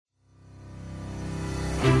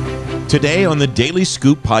Today on the Daily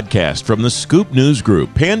Scoop podcast from the Scoop News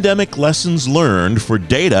Group, pandemic lessons learned for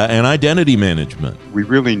data and identity management. We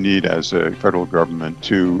really need, as a federal government,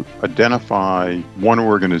 to identify one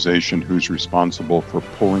organization who's responsible for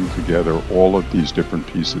pulling together all of these different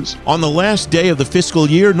pieces. On the last day of the fiscal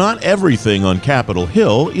year, not everything on Capitol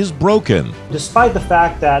Hill is broken. Despite the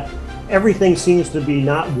fact that everything seems to be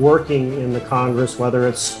not working in the Congress, whether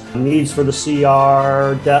it's needs for the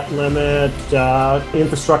CR, debt limit,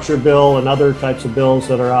 infrastructure bill, and other types of bills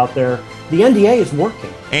that are out there, the NDA is working.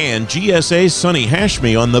 And GSA's Sonny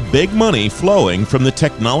Hashmi on the big money flowing from the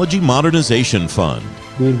Technology Modernization Fund.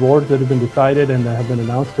 The awards that have been decided and that have been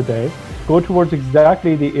announced today go towards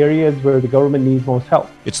exactly the areas where the government needs most help.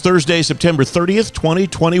 It's Thursday, September 30th,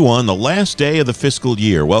 2021, the last day of the fiscal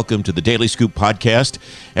year. Welcome to the Daily Scoop podcast.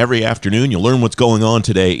 Every afternoon, you'll learn what's going on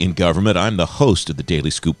today in government. I'm the host of the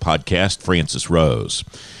Daily Scoop podcast, Francis Rose.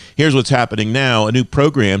 Here's what's happening now. A new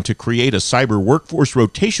program to create a cyber workforce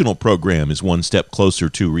rotational program is one step closer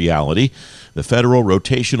to reality. The Federal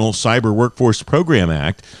Rotational Cyber Workforce Program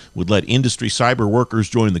Act would let industry cyber workers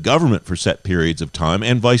join the government for set periods of time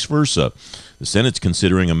and vice versa. The Senate's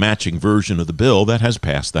considering a matching version of the bill that has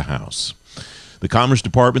passed the House. The Commerce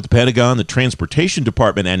Department, the Pentagon, the Transportation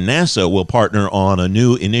Department, and NASA will partner on a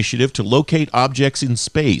new initiative to locate objects in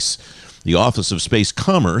space. The Office of Space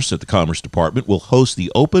Commerce at the Commerce Department will host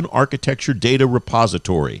the Open Architecture Data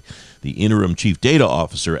Repository. The interim chief data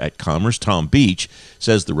officer at Commerce, Tom Beach,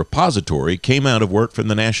 says the repository came out of work from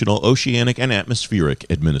the National Oceanic and Atmospheric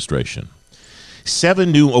Administration.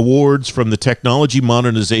 7 new awards from the Technology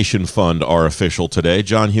Modernization Fund are official today.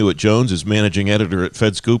 John Hewitt-Jones is managing editor at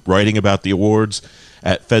FedScoop, writing about the awards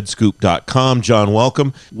at fedscoop.com. John,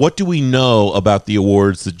 welcome. What do we know about the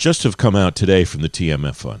awards that just have come out today from the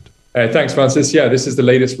TMF Fund? Thanks, Francis. Yeah, this is the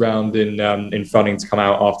latest round in funding to come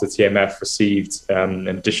out after TMF received an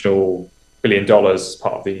additional $1 billion as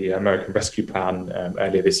part of the American Rescue Plan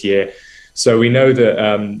earlier this year. So we know that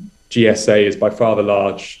GSA is by far the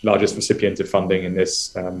largest recipient of funding in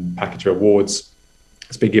this package of awards.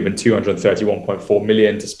 It's been given $231.4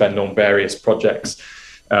 million to spend on various projects,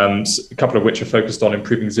 a couple of which are focused on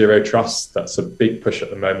improving zero trust. That's a big push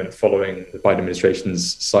at the moment following the Biden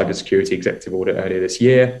administration's cybersecurity executive order earlier this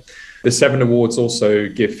year. The 7 awards also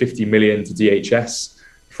give $50 million to DHS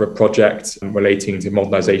for a project relating to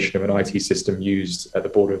modernization of an IT system used at the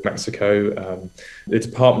border of Mexico. The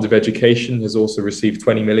Department of Education has also received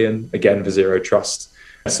 $20 million, again for zero trust.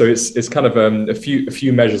 So it's kind of a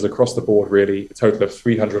few measures across the board, really, a total of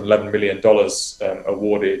 $311 million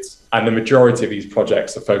awarded. And the majority of these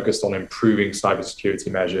projects are focused on improving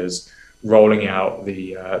cybersecurity measures, rolling out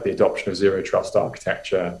the adoption of zero trust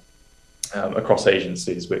architecture across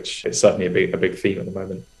agencies, which is certainly a big theme at the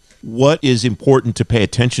moment. What is important to pay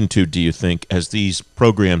attention to, do you think, as these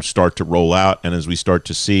programs start to roll out and as we start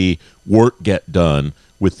to see work get done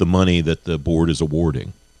with the money that the board is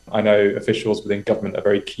awarding? I know officials within government are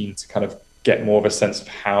very keen to kind of get more of a sense of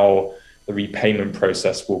how the repayment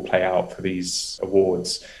process will play out for these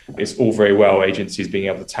awards. It's all very well agencies being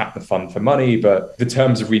able to tap the fund for money, but the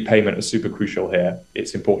terms of repayment are super crucial here.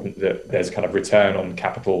 It's important that there's kind of return on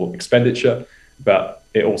capital expenditure, but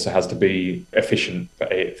it also has to be efficient for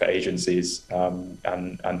agencies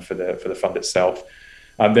and for the fund itself.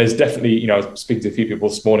 There's definitely, I was speaking to a few people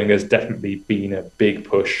this morning, there's definitely been a big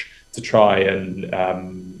push to try and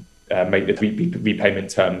make the repayment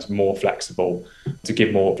terms more flexible, to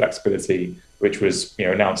give more flexibility, which was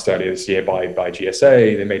announced earlier this year by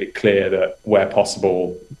GSA. They made it clear that where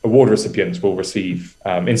possible, award recipients will receive,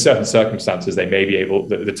 in certain circumstances, they may be able,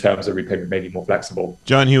 the terms of repayment may be more flexible.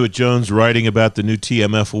 John Hewitt-Jones writing about the new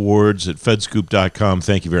TMF Awards at fedscoop.com.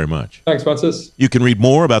 Thank you very much. Thanks, Francis. You can read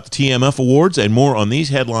more about the TMF Awards and more on these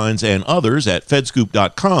headlines and others at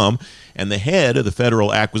fedscoop.com. And the head of the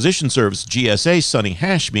Federal Acquisition Service, GSA, Sonny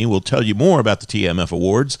Hashmi, will tell you more about the TMF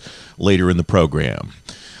Awards later in the program.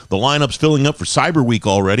 The lineup's filling up for Cyber Week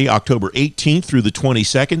already, October 18th through the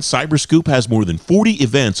 22nd. CyberScoop has more than 40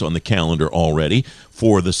 events on the calendar already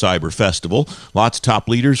for the Cyber Festival. Lots of top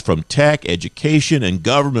leaders from tech, education, and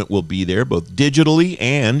government will be there, both digitally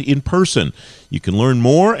and in person. You can learn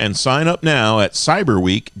more and sign up now at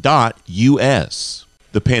cyberweek.us.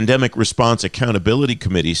 The Pandemic Response Accountability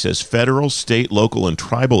Committee says federal, state, local, and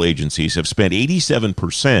tribal agencies have spent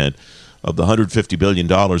 87% of the $150 billion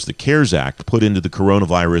the CARES Act put into the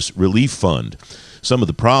Coronavirus Relief Fund. some of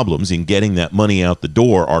the problems in getting that money out the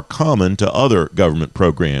door are common to other government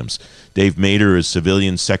programs. Dave Mader is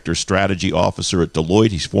Civilian Sector Strategy Officer at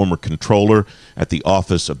Deloitte. He's former controller at the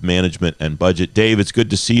Office of Management and Budget. Dave, it's good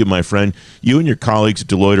to see you, my friend. You and your colleagues at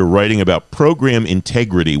Deloitte are writing about program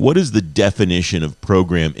integrity. What is the definition of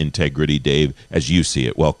program integrity, Dave, as you see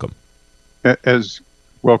it? Welcome.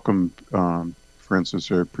 Welcome,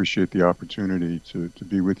 Francis. I appreciate the opportunity to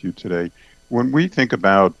be with you today. When we think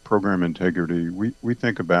about program integrity, we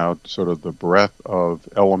think about sort of the breadth of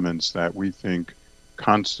elements that we think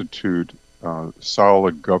constitute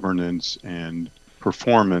solid governance and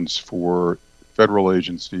performance for federal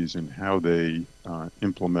agencies and how they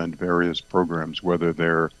implement various programs, whether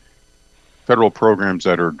they're federal programs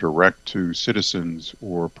that are direct to citizens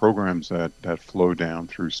or programs that flow down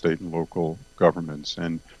through state and local governments.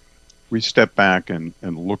 And we stepped back and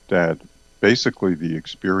looked at basically the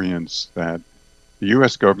experience that the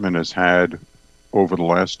U.S. government has had over the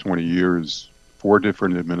last 20 years, 4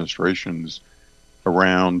 different administrations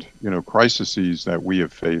around, crises that we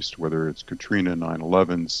have faced, whether it's Katrina,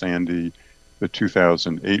 9/11, Sandy, the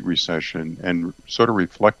 2008 recession, and sort of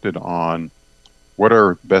reflected on what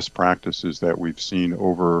are best practices that we've seen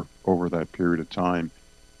over that period of time.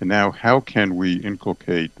 And now how can we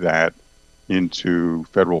inculcate that into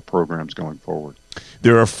federal programs going forward?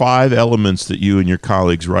 There are 5 elements that you and your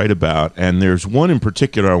colleagues write about, and there's one in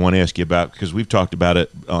particular I want to ask you about because we've talked about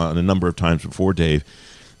it a number of times before, Dave,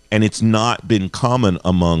 and it's not been common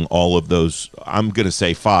among all of those. I'm going to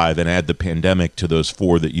say 5 and add the pandemic to those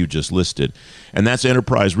 4 that you just listed, and that's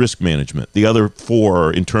enterprise risk management. The other 4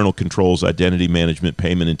 are internal controls, identity management,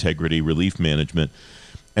 payment integrity, relief management,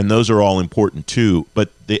 and those are all important too. But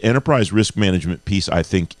the enterprise risk management piece, I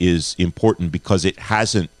think, is important because it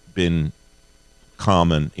hasn't been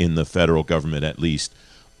common in the federal government, at least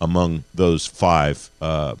among those 5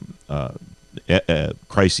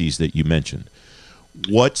 crises that you mentioned.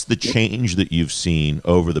 What's the change that you've seen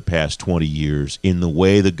over the past 20 years in the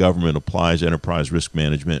way the government applies enterprise risk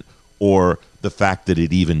management, or the fact that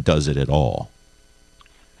it even does it at all?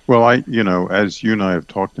 Well, as you and I have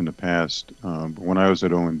talked in the past, when I was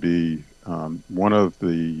at OMB, one of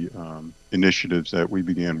the initiatives that we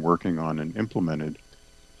began working on and implemented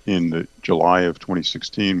in the July of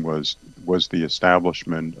 2016 was the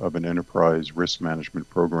establishment of an enterprise risk management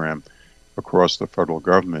program across the federal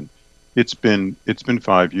government. It's been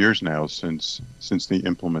 5 years now since the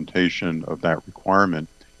implementation of that requirement,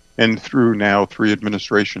 and through now 3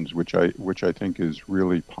 administrations, which I think is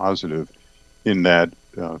really positive, in that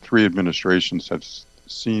 3 administrations have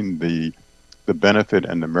seen the benefit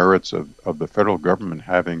and the merits of the federal government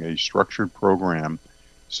having a structured program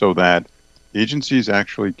so that agencies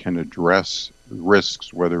actually can address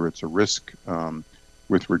risks, whether it's a risk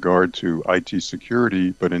with regard to IT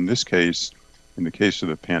security, but in this case, in the case of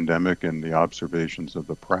the pandemic and the observations of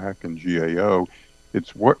the PRAC and GAO,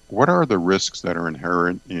 it's what are the risks that are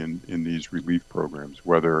inherent in these relief programs,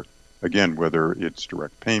 whether it's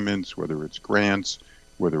direct payments, whether it's grants,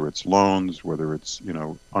 whether it's loans, whether it's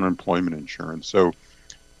unemployment insurance. So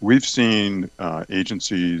we've seen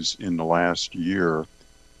agencies in the last year,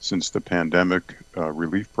 since the pandemic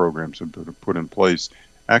relief programs have been put in place,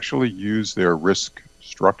 actually use their risk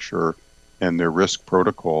structure and their risk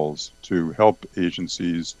protocols to help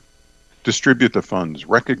agencies distribute the funds,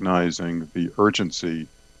 recognizing the urgency,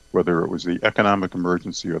 whether it was the economic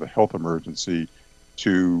emergency or the health emergency,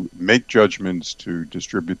 to make judgments to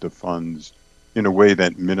distribute the funds in a way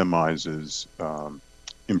that minimizes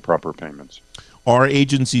improper payments. Are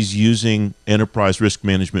agencies using enterprise risk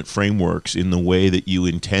management frameworks in the way that you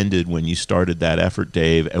intended when you started that effort,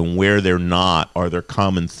 Dave? And where they're not, are there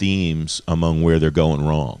common themes among where they're going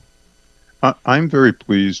wrong? I'm very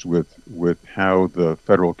pleased with how the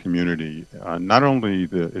federal community, not only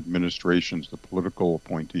the administrations, the political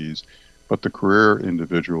appointees, but the career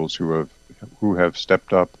individuals who have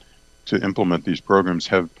stepped up to implement these programs,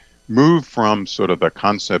 have moved from sort of the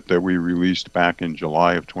concept that we released back in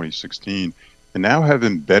July of 2016 and now have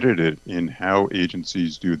embedded it in how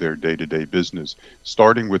agencies do their day-to-day business,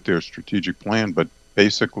 starting with their strategic plan, but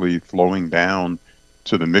basically flowing down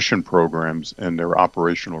to the mission programs and their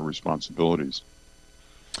operational responsibilities.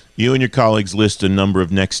 You and your colleagues list a number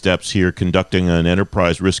of next steps here: conducting an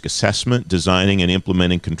enterprise risk assessment, designing and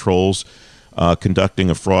implementing controls, conducting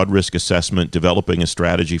a fraud risk assessment, developing a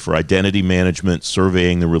strategy for identity management,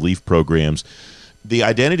 surveying the relief programs. The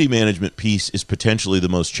identity management piece is potentially the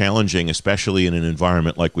most challenging, especially in an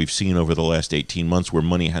environment like we've seen over the last 18 months where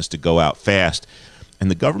money has to go out fast. And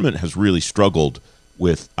the government has really struggled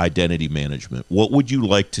with identity management. What would you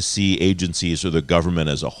like to see agencies or the government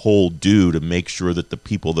as a whole do to make sure that the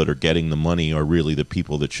people that are getting the money are really the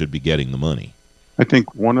people that should be getting the money? I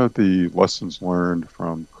think one of the lessons learned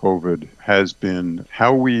from COVID has been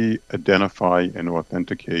how we identify and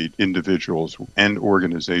authenticate individuals and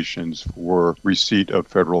organizations for receipt of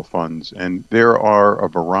federal funds. And there are a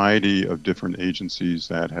variety of different agencies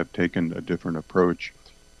that have taken a different approach.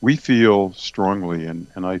 We feel strongly, and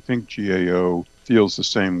I think GAO feels the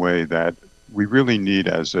same way, that we really need,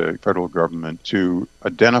 as a federal government, to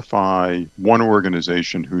identify one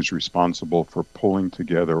organization who's responsible for pulling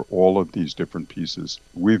together all of these different pieces.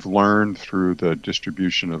 We've learned through the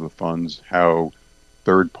distribution of the funds how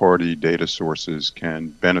third-party data sources can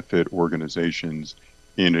benefit organizations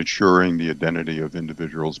in ensuring the identity of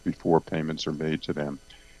individuals before payments are made to them.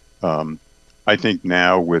 I think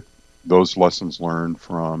now, with those lessons learned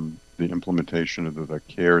from the implementation of the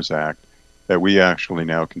CARES Act, that we actually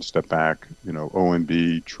now can step back,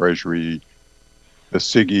 OMB, Treasury, the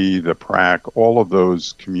SIGI, the PRAC, all of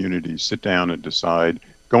those communities sit down and decide,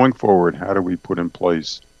 going forward, how do we put in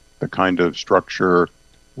place the kind of structure,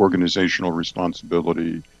 organizational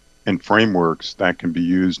responsibility, and frameworks that can be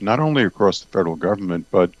used not only across the federal government,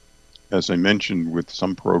 but, as I mentioned, with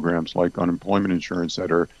some programs like unemployment insurance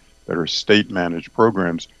that are state-managed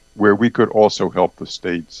programs, where we could also help the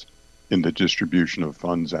states in the distribution of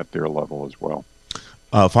funds at their level as well.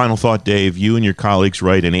 Final thought, Dave. You and your colleagues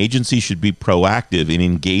write, an agency should be proactive in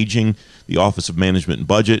engaging the Office of Management and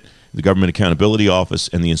Budget, the Government Accountability Office,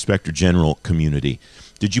 and the Inspector General community.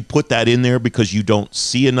 Did you put that in there because you don't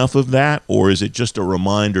see enough of that, or is it just a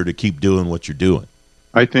reminder to keep doing what you're doing?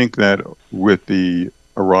 I think that with the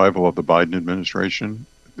arrival of the Biden administration,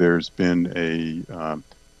 there's been a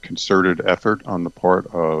concerted effort on the part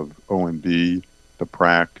of OMB, the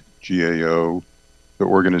PRAC, GAO, the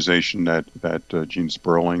organization that Gene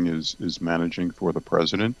Sperling is managing for the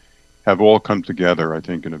president, have all come together, I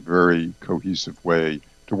think, in a very cohesive way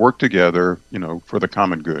to work together, for the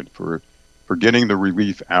common good, for getting the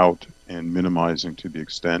relief out and minimizing, to the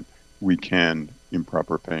extent we can,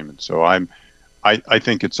 improper payments. So I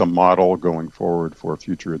think it's a model going forward for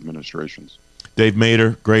future administrations. Dave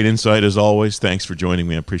Mader, great insight as always. Thanks for joining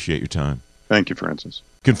me. I appreciate your time. Thank you, Francis.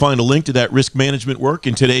 You can find a link to that risk management work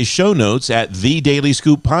in today's show notes at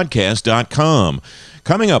thedailyscooppodcast.com.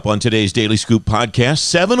 Coming up on today's Daily Scoop podcast,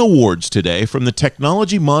 7 awards today from the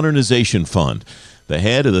Technology Modernization Fund. The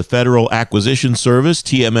head of the Federal Acquisition Service,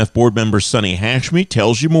 TMF board member Sonny Hashmi,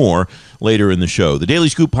 tells you more later in the show. The Daily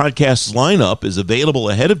Scoop podcast's lineup is available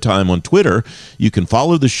ahead of time on Twitter. You can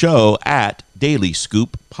follow the show at Daily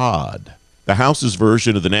Scoop Pod. The House's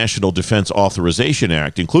version of the National Defense Authorization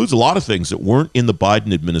Act includes a lot of things that weren't in the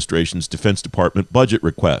Biden administration's Defense Department budget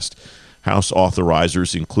request. House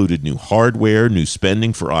authorizers included new hardware, new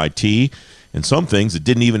spending for IT, and some things that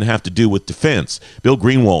didn't even have to do with defense. Bill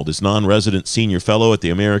Greenwald is non-resident senior fellow at the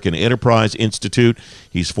American Enterprise Institute.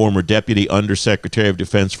 He's former Deputy Undersecretary of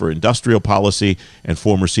Defense for Industrial Policy and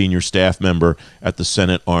former senior staff member at the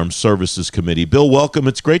Senate Armed Services Committee. Bill, welcome.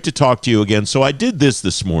 It's great to talk to you again. So I did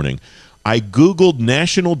this morning. I Googled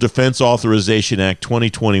National Defense Authorization Act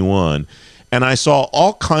 2021, and I saw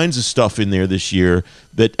all kinds of stuff in there this year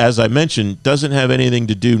that, as I mentioned, doesn't have anything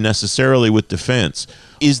to do necessarily with defense.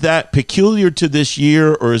 Is that peculiar to this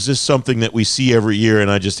year, or is this something that we see every year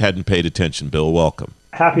and I just hadn't paid attention? Bill, welcome.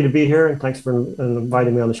 Happy to be here, and thanks for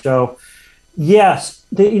inviting me on the show. Yes,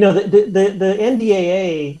 the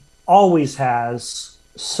NDAA always has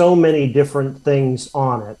so many different things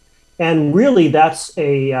on it. And really, that's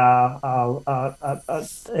an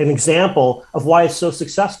example of why it's so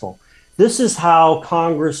successful. This is how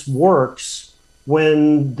Congress works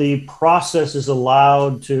when the process is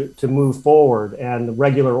allowed to move forward and the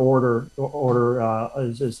regular order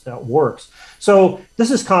works. So this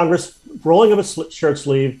is Congress rolling up its shirt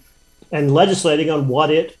sleeve and legislating on what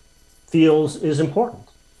it feels is important.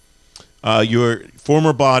 Your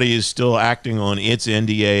former body is still acting on its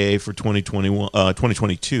NDAA for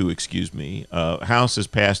 2022. House has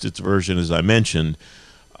passed its version, as I mentioned.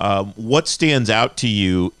 What stands out to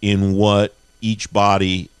you in what each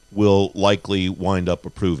body will likely wind up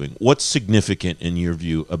approving? What's significant in your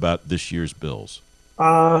view about this year's bills?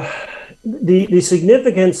 The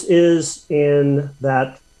significance is in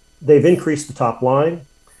that they've increased the top line.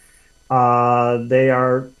 They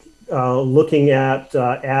are looking at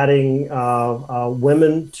adding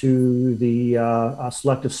women to the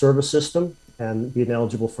selective service system and being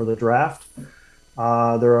eligible for the draft.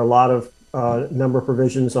 There are a lot of number of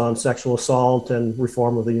provisions on sexual assault and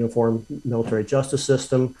reform of the uniform military justice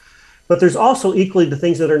system. But there's also equally the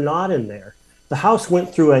things that are not in there. the House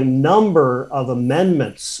went through a number of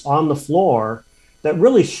amendments on the floor that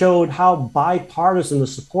really showed how bipartisan the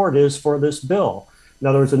support is for this bill. In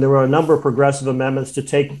other words, and there were a number of progressive amendments to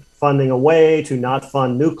take funding away, to not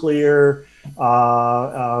fund nuclear,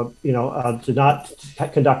 to not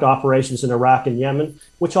conduct operations in Iraq and Yemen,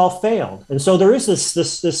 which all failed. And so there is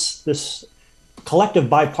this collective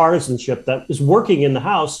bipartisanship that is working in the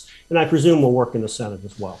House, and I presume will work in the Senate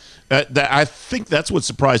as well. I think that's what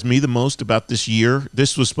surprised me the most about this year.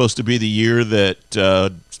 This was supposed to be the year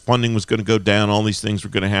that funding was going to go down, all these things were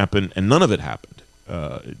going to happen, and none of it happened,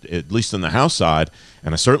 at least on the House side.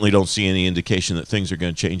 And I certainly don't see any indication that things are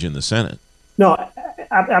going to change in the Senate. No,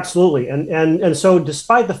 absolutely. And so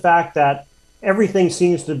despite the fact that everything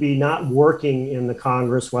seems to be not working in the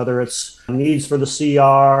Congress, whether it's needs for the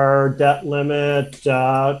CR, debt limit,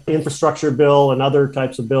 infrastructure bill, and other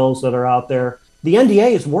types of bills that are out there, the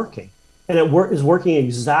NDA is working. And it is working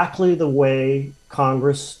exactly the way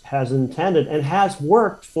Congress has intended and has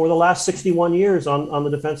worked for the last 61 years on the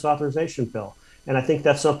defense authorization bill. And I think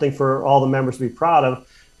that's something for all the members to be proud of.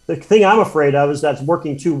 The thing I'm afraid of is that's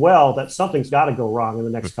working too well, that something's got to go wrong in the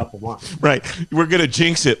next couple of months. Right. We're going to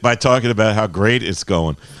jinx it by talking about how great it's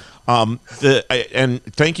going. And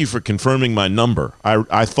thank you for confirming my number.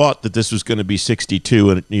 I thought that this was going to be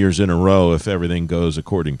 62 years in a row if everything goes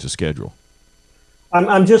according to schedule.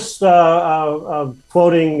 I'm just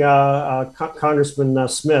quoting Congressman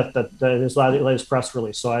Smith in his latest press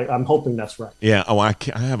release, so I'm hoping that's right. Yeah. Oh, I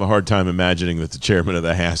have a hard time imagining that the chairman of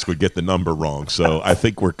the House would get the number wrong. So I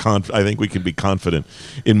think I think we can be confident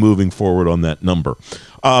in moving forward on that number.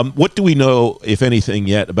 What do we know, if anything,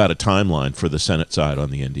 yet about a timeline for the Senate side on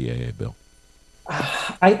the NDAA bill?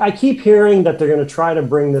 I keep hearing that they're going to try to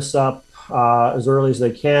bring this up as early as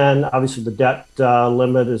they can. Obviously, the debt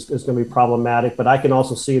limit is going to be problematic, but I can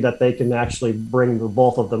also see that they can actually bring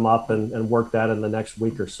both of them up and work that in the next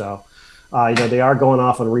week or so. They are going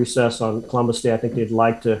off on recess on Columbus Day. I think they'd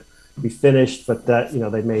like to be finished, but that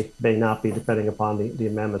they may not be, depending upon the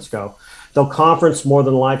amendments go. They'll conference more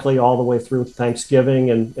than likely all the way through Thanksgiving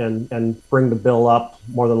and bring the bill up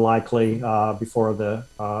more than likely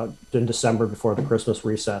in December before the Christmas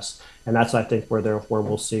recess. And that's, I think, where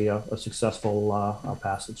we'll see a successful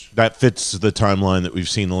passage. That fits the timeline that we've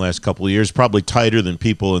seen the last couple of years. Probably tighter than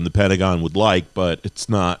people in the Pentagon would like, but it's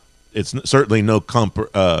not. It's certainly no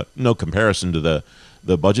comparison to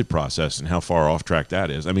the budget process and how far off track that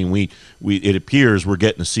is. I mean, it appears we're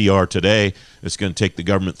getting a CR today. It's going to take the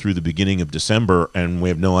government through the beginning of December, and we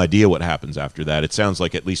have no idea what happens after that. It sounds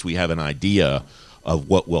like at least we have an idea of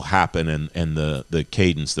what will happen and the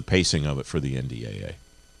cadence, the pacing of it for the NDAA.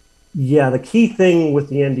 Yeah, the key thing with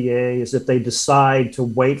the NDAA is if they decide to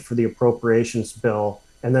wait for the appropriations bill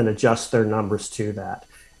and then adjust their numbers to that.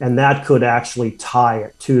 And that could actually tie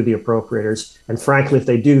it to the appropriators. And frankly, if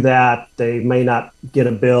they do that, they may not get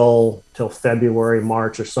a bill till February,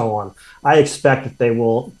 March, or so on. I expect that they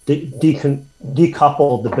will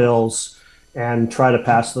decouple the bills and try to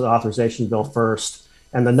pass the authorization bill first.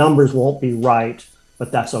 And the numbers won't be right,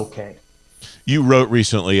 but that's okay. You wrote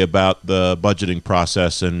recently about the budgeting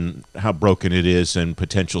process and how broken it is and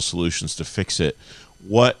potential solutions to fix it.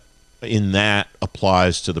 What in that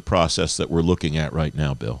applies to the process that we're looking at right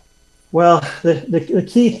now, Bill? Well, the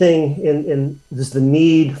key thing is the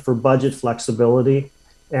need for budget flexibility.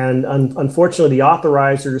 And unfortunately, the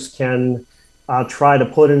authorizers can try to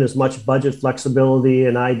put in as much budget flexibility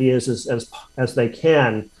and ideas as they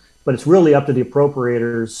can, but it's really up to the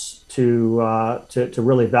appropriators to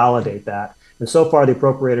really validate that. And so far, the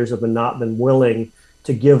appropriators have not been willing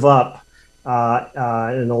to give up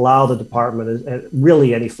and allow the department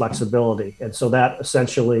really any flexibility. And so that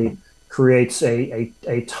essentially creates a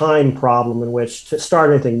time problem in which to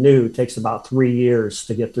start anything new takes about 3 years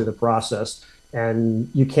to get through the process.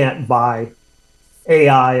 And you can't buy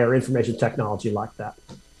AI or information technology like that.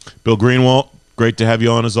 Bill Greenwalt, great to have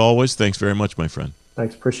you on as always. Thanks very much, my friend.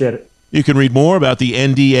 Thanks. Appreciate it. You can read more about the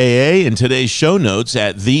NDAA in today's show notes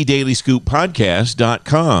at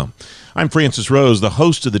thedailyscooppodcast.com. I'm Francis Rose, the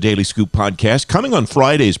host of the Daily Scoop podcast. Coming on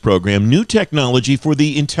Friday's program, new technology for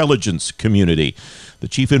the intelligence community. The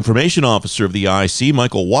Chief Information Officer of the IC,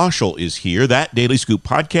 Michael Waschel, is here. That Daily Scoop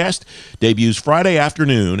podcast debuts Friday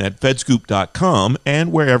afternoon at fedscoop.com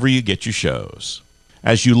and wherever you get your shows.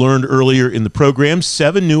 As you learned earlier in the program,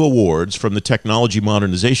 7 new awards from the Technology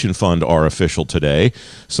Modernization Fund are official today.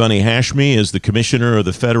 Sonny Hashmi is the Commissioner of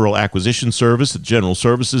the Federal Acquisition Service at the General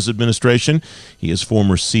Services Administration. He is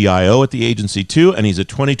former CIO at the agency, too, and he's a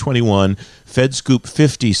 2021 FedScoop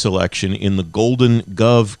 50 selection in the Golden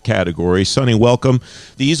Gov category. Sonny, welcome.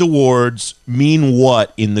 These awards mean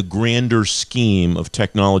what in the grander scheme of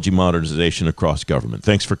technology modernization across government?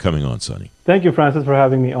 Thanks for coming on, Sonny. Thank you, Francis, for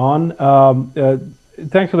having me on.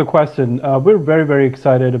 Thanks for the question. We're very, very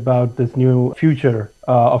excited about this new future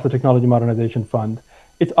of the Technology Modernization Fund.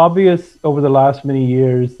 It's obvious over the last many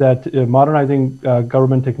years that modernizing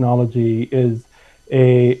government technology is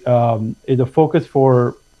a focus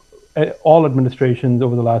for all administrations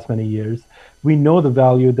over the last many years. We know the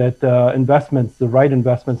value that the right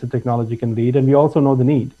investments in technology can lead, and we also know the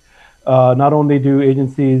need. Not only do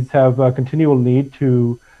agencies have a continual need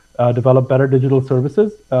to develop better digital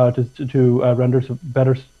services to render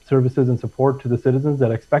better services and support to the citizens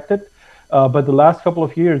that expect it. But the last couple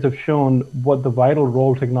of years have shown what the vital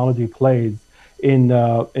role technology plays in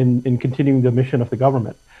continuing the mission of the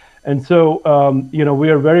government. And so,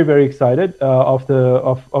 we are very, very excited of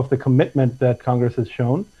the commitment that Congress has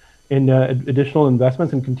shown in additional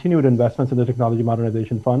investments and continued investments in the Technology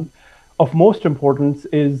Modernization Fund. Of most importance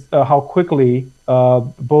is how quickly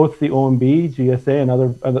both the OMB, GSA, and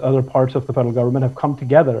other parts of the federal government have come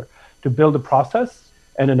together to build a process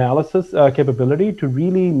and analysis capability to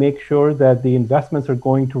really make sure that the investments are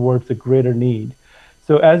going towards a greater need.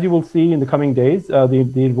 So as you will see in the coming days,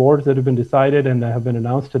 the awards that have been decided and have been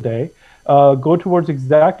announced today go towards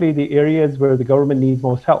exactly the areas where the government needs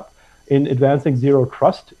most help in advancing zero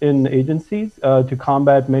trust in agencies to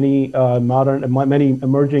combat many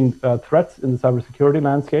emerging threats in the cybersecurity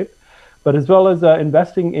landscape, but as well as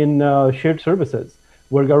investing in shared services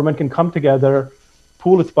where government can come together,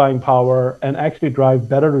 pool its buying power, and actually drive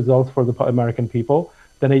better results for the American people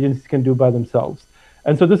than agencies can do by themselves.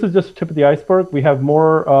 And so this is just the tip of the iceberg. We have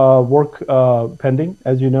more work pending.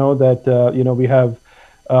 As you know, that we have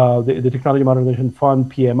the Technology Modernization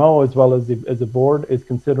Fund, PMO, as well as the board is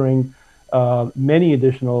considering many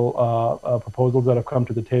additional proposals that have come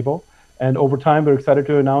to the table. And over time, we're excited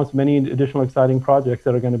to announce many additional exciting projects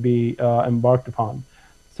that are going to be embarked upon.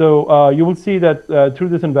 So you will see that through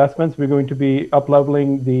these investments, we're going to be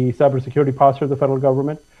up-leveling the cybersecurity posture of the federal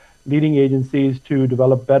government, leading agencies to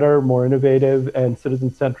develop better, more innovative, and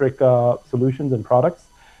citizen-centric solutions and products,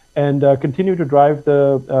 and continue to drive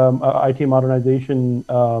the IT modernization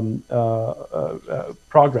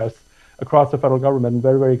progress across the federal government. I'm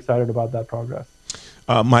very, very excited about that progress.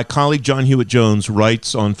 My colleague John Hewitt-Jones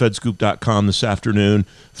writes on fedscoop.com this afternoon,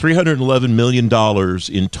 $311 million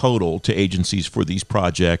in total to agencies for these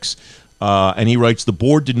projects. And he writes, the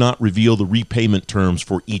board did not reveal the repayment terms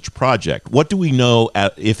for each project. What do we know,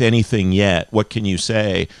 if anything, yet? What can you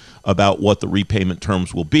say about what the repayment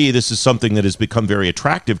terms will be? This is something that has become very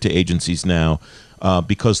attractive to agencies now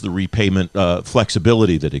because of the repayment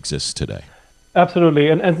flexibility that exists today. Absolutely.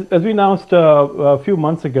 And as we announced a few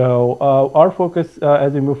months ago, our focus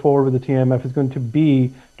as we move forward with the TMF is going to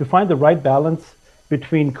be to find the right balance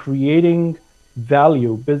between creating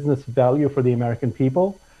value, business value for the American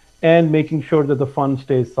people, and making sure that the fund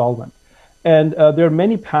stays solvent. And there are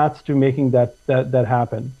many paths to making that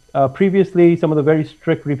happen. Previously, some of the very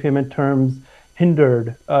strict repayment terms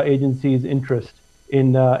hindered agencies' interest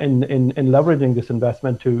in leveraging this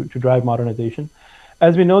investment to drive modernization.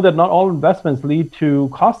 As we know that not all investments lead to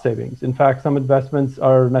cost savings. In fact, some investments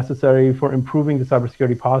are necessary for improving the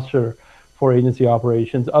cybersecurity posture for agency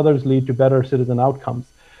operations. Others lead to better citizen outcomes.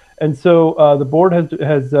 And so the board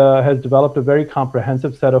has developed a very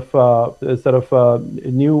comprehensive set of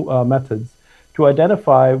new methods to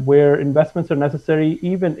identify where investments are necessary,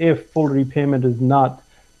 even if full repayment is not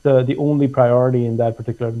the only priority in that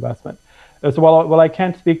particular investment. So while I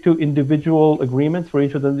can't speak to individual agreements for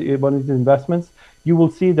each of one of these investments, you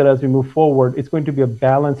will see that as we move forward, it's going to be a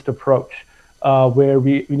balanced approach where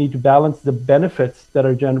we need to balance the benefits that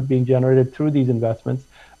are being generated through these investments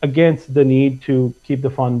against the need to keep the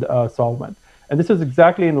fund solvent. And this is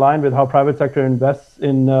exactly in line with how private sector invests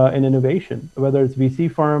in innovation, whether it's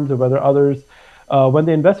VC firms or whether others. When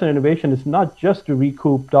they invest in innovation, it's not just to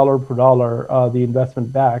recoup dollar per dollar the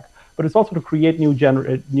investment back, but it's also to create new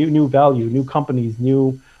value, new companies,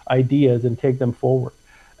 new ideas, and take them forward.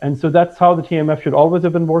 And so that's how the TMF should always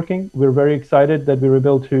have been working. We're very excited that we were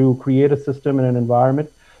able to create a system and an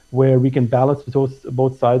environment where we can balance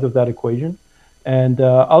both sides of that equation. And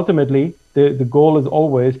ultimately, the goal is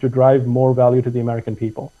always to drive more value to the American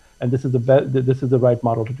people. And this is the right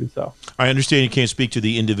model to do so. I understand you can't speak to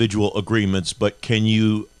the individual agreements, but can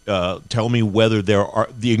you tell me whether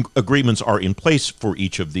the agreements are in place for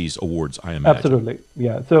each of these awards, I imagine. Absolutely,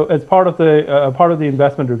 yeah. So as part of the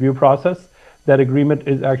investment review process, that agreement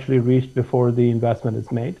is actually reached before the investment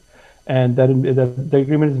is made. And that the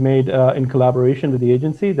agreement is made in collaboration with the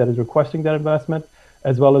agency that is requesting that investment,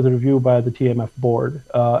 as well as a review by the TMF board,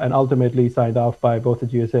 and ultimately signed off by both the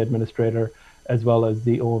GSA administrator as well as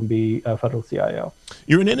the OMB federal CIO.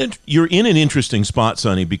 You're in an interesting spot,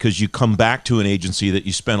 Sonny, because you come back to an agency that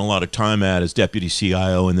you spent a lot of time at as deputy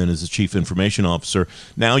CIO and then as the chief information officer.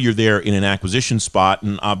 Now you're there in an acquisition spot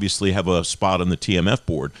and obviously have a spot on the TMF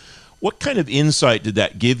board. What kind of insight did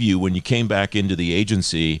that give you when you came back into the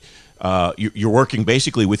agency? You're working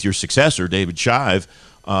basically with your successor, David Shive,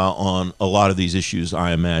 on a lot of these issues,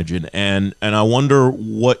 I imagine. And I wonder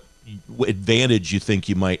what advantage you think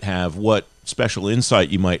you might have, what special insight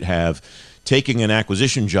you might have taking an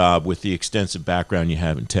acquisition job with the extensive background you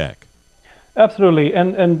have in tech. Absolutely.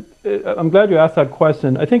 And I'm glad you asked that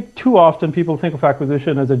question. I think too often people think of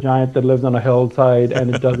acquisition as a giant that lives on a hillside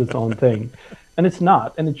and it does its own thing. And it's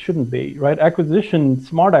not, and it shouldn't be, right? Acquisition,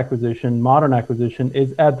 smart acquisition, modern acquisition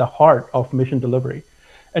is at the heart of mission delivery.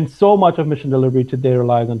 And so much of mission delivery today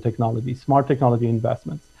relies on technology, smart technology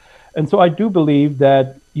investments. And so I do believe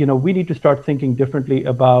that, we need to start thinking differently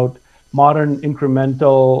about modern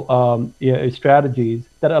incremental strategies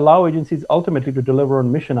that allow agencies ultimately to deliver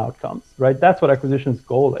on mission outcomes, right? That's what acquisition's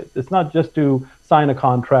goal is. It's not just to sign a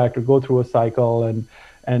contract or go through a cycle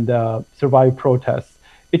and survive protests.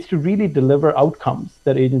 It's to really deliver outcomes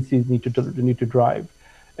that agencies need to drive.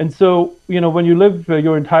 And so, when you live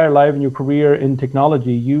your entire life and your career in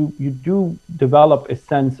technology, you do develop a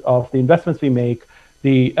sense of the investments we make,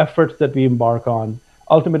 the efforts that we embark on,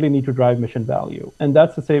 ultimately need to drive mission value. And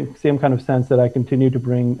that's the same kind of sense that I continue to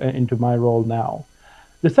bring into my role now.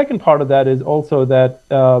 The second part of that is also that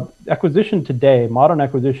acquisition today, modern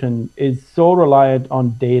acquisition, is so reliant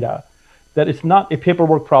on data that it's not a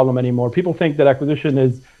paperwork problem anymore. People think that acquisition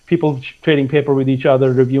is people trading paper with each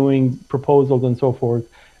other, reviewing proposals and so forth.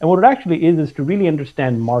 And what it actually is to really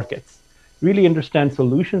understand markets, really understand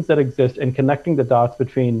solutions that exist and connecting the dots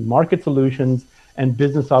between market solutions and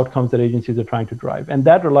business outcomes that agencies are trying to drive. And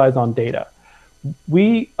that relies on data.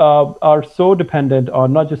 We are so dependent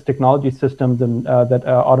on not just technology systems and that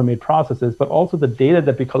automate processes, but also the data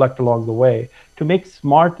that we collect along the way to make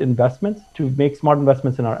smart investments,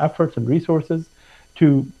 in our efforts and resources,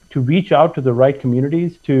 to reach out to the right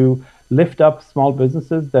communities, to lift up small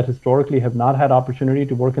businesses that historically have not had opportunity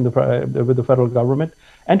to work with the federal government,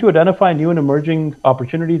 and to identify new and emerging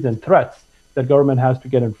opportunities and threats that government has to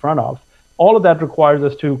get in front of. All of that requires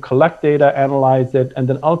us to collect data, analyze it, and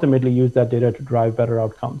then ultimately use that data to drive better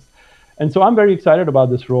outcomes. And so I'm very excited about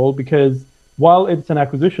this role because while it's an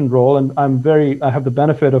acquisition role, and I have the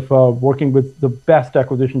benefit of working with the best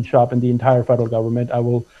acquisition shop in the entire federal government,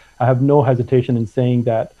 I have no hesitation in saying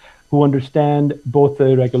that, who understand both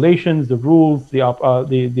the regulations, the rules, the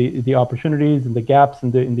opportunities and the gaps in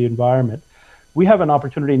the environment. We have an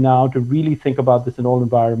opportunity now to really think about this whole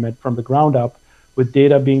environment from the ground up, with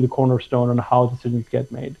data being the cornerstone on how decisions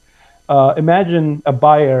get made. Imagine a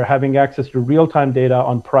buyer having access to real-time data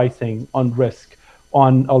on pricing, on risk,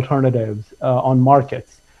 on alternatives, on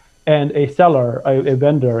markets, and a seller, a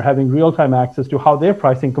vendor, having real-time access to how their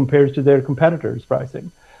pricing compares to their competitors'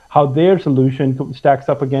 pricing, how their solution stacks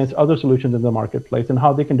up against other solutions in the marketplace, and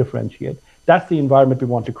how they can differentiate. That's the environment we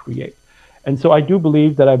want to create. And so I do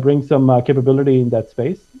believe that I bring some capability in that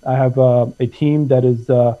space. I have a team that is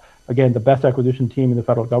again, the best acquisition team in the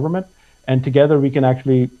federal government. And together we can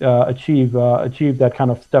actually achieve that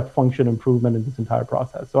kind of step function improvement in this entire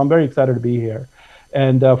process. So I'm very excited to be here.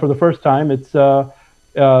 And for the first time, it's the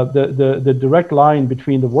direct line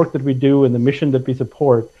between the work that we do and the mission that we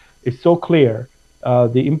support is so clear.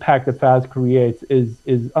 The impact that FAS creates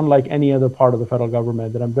is unlike any other part of the federal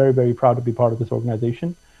government, that I'm very, very proud to be part of this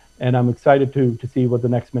organization. And I'm excited to see what the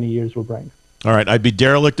next many years will bring. All right, I'd be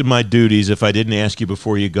derelict in my duties if I didn't ask you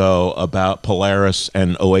before you go about Polaris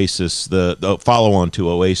and OASIS, the follow-on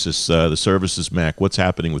to OASIS, the Services MAC. What's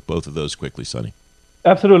happening with both of those quickly, Sonny?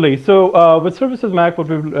 Absolutely. So with Services MAC, what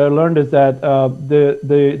we've learned is that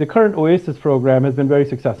the current OASIS program has been very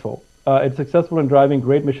successful. It's successful in driving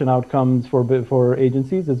great mission outcomes for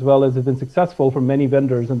agencies, as well as it's been successful for many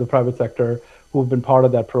vendors in the private sector who have been part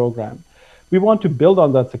of that program. We want to build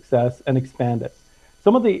on that success and expand it.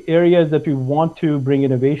 Some of the areas that we want to bring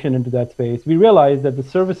innovation into that space, we realize that the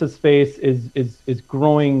services space is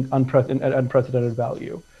growing at unprecedented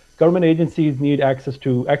value. Government agencies need access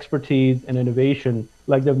to expertise and innovation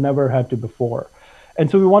like they've never had to before. And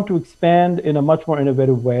so we want to expand in a much more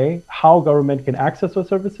innovative way how government can access those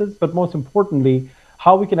services, but most importantly,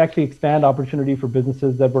 how we can actually expand opportunity for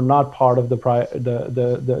businesses that were not part of the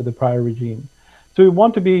prior regime. So we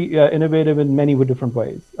want to be innovative in many different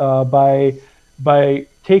ways by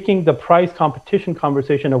taking the price competition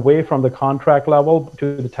conversation away from the contract level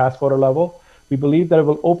to the task order level. We believe that it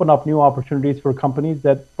will open up new opportunities for companies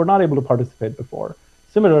that were not able to participate before.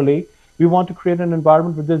 Similarly, we want to create an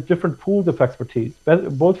environment where there's different pools of expertise,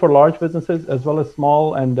 both for large businesses as well as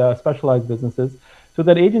small and specialized businesses, so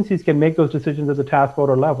that agencies can make those decisions at the task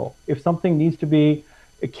order level. If something it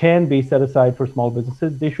can be set aside for small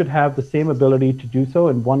businesses, they should have the same ability to do so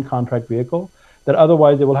in one contract vehicle, that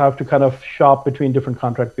otherwise they will have to kind of shop between different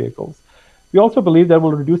contract vehicles. We also believe that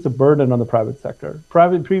will reduce the burden on the private sector.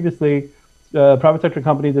 Previously, private sector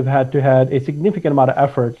companies have had a significant amount of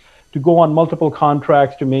effort to go on multiple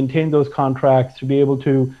contracts, to maintain those contracts, to be able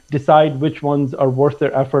to decide which ones are worth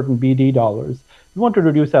their effort in BD dollars. We want to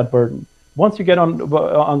reduce that burden. Once you get on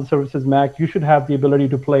the Services MAC, you should have the ability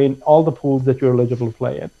to play in all the pools that you're eligible to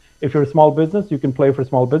play in. If you're a small business, you can play for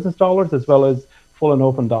small business dollars as well as full and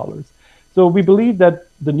open dollars. So we believe that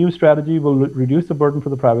the new strategy will reduce the burden for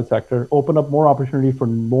the private sector, open up more opportunity for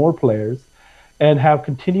more players, and have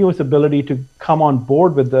continuous ability to come on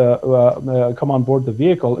board with the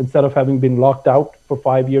vehicle instead of having been locked out for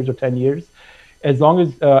 5 years or 10 years. As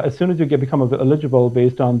soon as you become eligible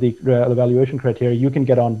based on the evaluation criteria, you can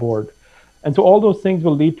get on board. And so all those things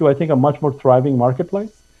will lead to, I think, a much more thriving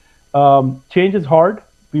marketplace. Change is hard.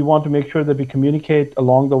 We want to make sure that we communicate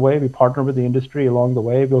along the way. We partner with the industry along the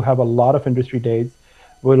way. We'll have a lot of industry days.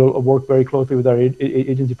 We'll work very closely with our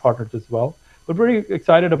agency partners as well. But very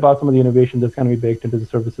excited about some of the innovation that's going to be baked into the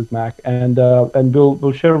Services MAC, and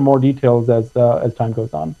we'll share more details as time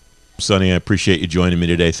goes on. Sunny, I appreciate you joining me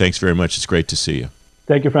today. Thanks very much. It's great to see you.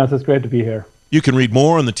 Thank you, Francis. Great to be here. You can read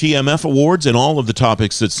more on the TMF Awards and all of the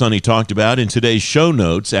topics that Sunny talked about in today's show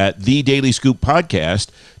notes at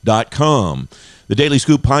thedailyscooppodcast.com. The Daily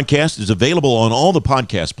Scoop podcast is available on all the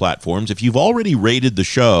podcast platforms. If you've already rated the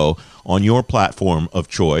show on your platform of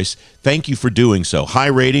choice, thank you for doing so. High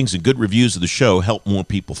ratings and good reviews of the show help more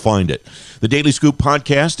people find it. The Daily Scoop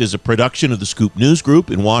podcast is a production of the Scoop News Group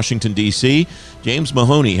in Washington, D.C. James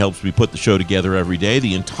Mahoney helps me put the show together every day.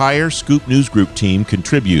 The entire Scoop News Group team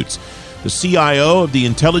contributes. The CIO of the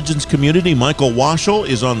intelligence community, Michael Waschel,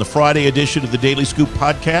 is on the Friday edition of the Daily Scoop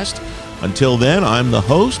podcast. Until then, I'm the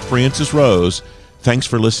host, Francis Rose. Thanks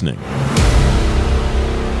for listening.